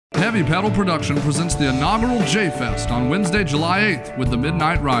Heavy Pedal Production presents the inaugural Jayfest on Wednesday, July 8th with the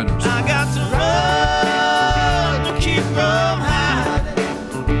Midnight Riders. I got to run, keep from hiding.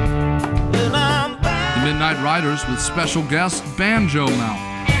 Then I'm back. The Midnight Riders with special guest Banjo Mount.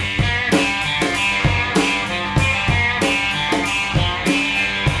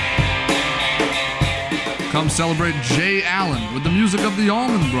 Come celebrate Jay Allen with the music of the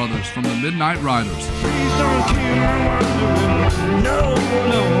Allman Brothers from the Midnight Riders. Please don't kill what I'm doing. No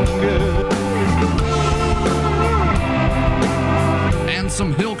good. And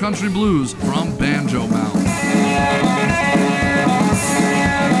some Hill Country Blues from Banjo Mount.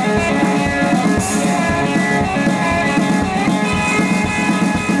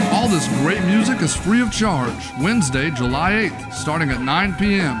 All this great music is free of charge. Wednesday, July 8th, starting at 9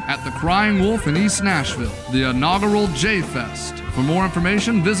 p.m. at the Crying Wolf in East Nashville, the inaugural Jayfest. For more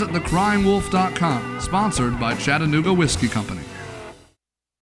information, visit thecryingwolf.com, sponsored by Chattanooga Whiskey Company.